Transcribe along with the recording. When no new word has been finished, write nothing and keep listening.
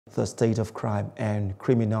The State of Crime and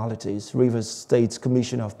Criminalities, Rivers State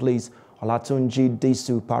Commissioner of Police Olatunji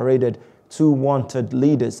Disu paraded two wanted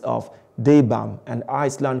leaders of Deygbam and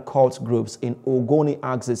Iceland Cult groups in Ogoni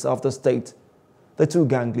axis of the state. The two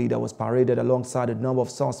gang leaders was paraded alongside a number of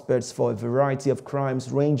suspects for a variety of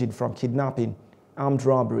crimes ranging from kidnapping, armed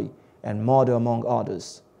robbery, and murder, among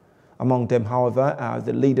others. Among them, however, are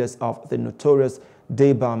the leaders of the notorious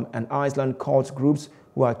Deygbam and Iceland Cult groups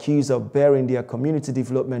who are accused of burying their Community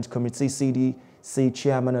Development Committee CDC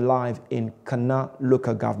chairman alive in Kana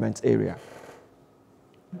local government area.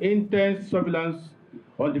 Intense surveillance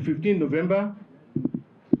on the 15th November.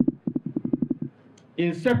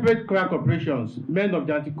 In separate crack operations, men of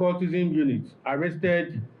the anti-cultism unit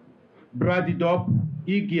arrested Bradidop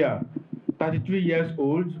Igia, 33 years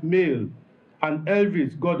old, male, and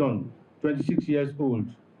Elvis Gordon, 26 years old,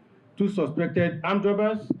 two suspected armed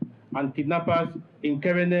robbers and kidnappers in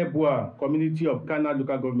Kerene Bua community of Kana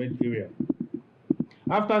local government area.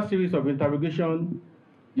 After a series of interrogation,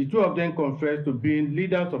 the two of them confessed to being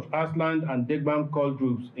leaders of Iceland and Deygbam cult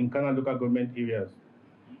groups in Kana local government areas,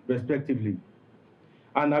 respectively,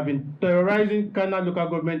 and have been terrorizing Kana local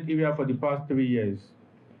government area for the past 3 years.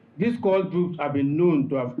 These cult groups have been known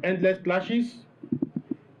to have endless clashes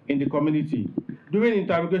in the community. During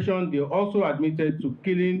interrogation, they also admitted to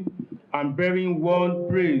killing and burying one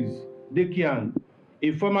Praise Dekian,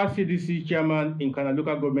 a former CDC chairman in Kana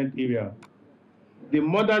local government area. They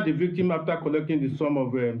murdered the victim after collecting the sum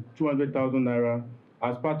of 200,000 naira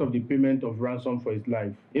as part of the payment of ransom for his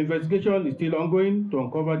life. Investigation is still ongoing to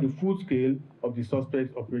uncover the full scale of the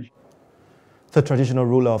suspect's operation. The traditional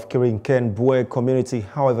ruler of Kirinken Bue community,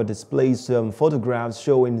 however, displays photographs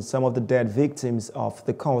showing some of the dead victims of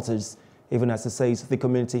the cultists, even as it says the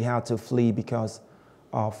community had to flee because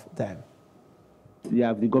of them.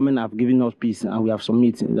 Yeah, the government have given us peace and we have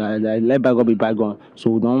submitted. Let bygone be bygone.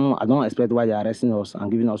 So I don't expect why they are arresting us and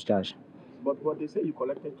giving us charge. But they say you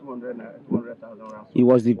collected 200,000 ransom. It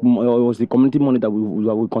was the community money that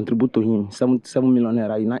we contribute to him. 7 million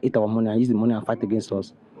naira. He now eat our money and use the money and fight against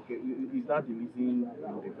us. Okay, is that the reason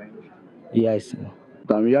you revenge? Yes.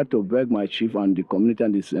 I'm here to beg my chief and the community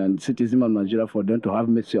and citizens of Nigeria for them to have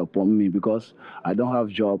mercy upon me because I don't have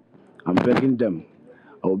job. I'm begging them.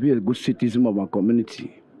 I will be a good citizen of my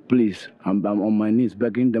community. Please, I'm on my knees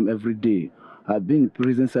begging them every day. I've been in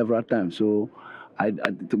prison several times, so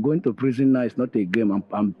to go into prison now is not a game.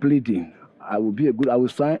 I'm pleading. I will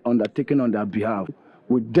sign undertaking on their behalf.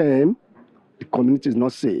 With them, the community is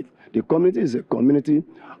not safe. The community is a community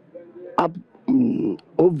up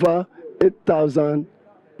over 8,000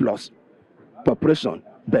 plus population.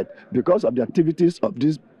 But because of the activities of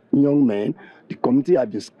these young men, the community has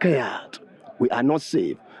been scared. We are not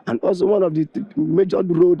safe. And also one of the major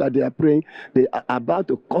road that they are praying, they are about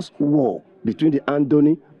to cause war between the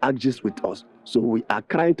Andoni axis with us. So we are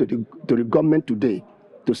crying to the government today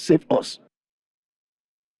to save us.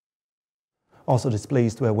 Also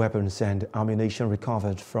displaced were weapons and ammunition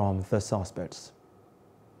recovered from the suspects.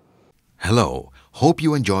 Hello, hope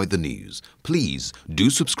you enjoyed the news. Please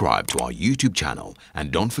do subscribe to our YouTube channel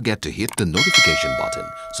and don't forget to hit the notification button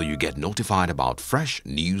so you get notified about fresh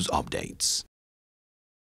news updates.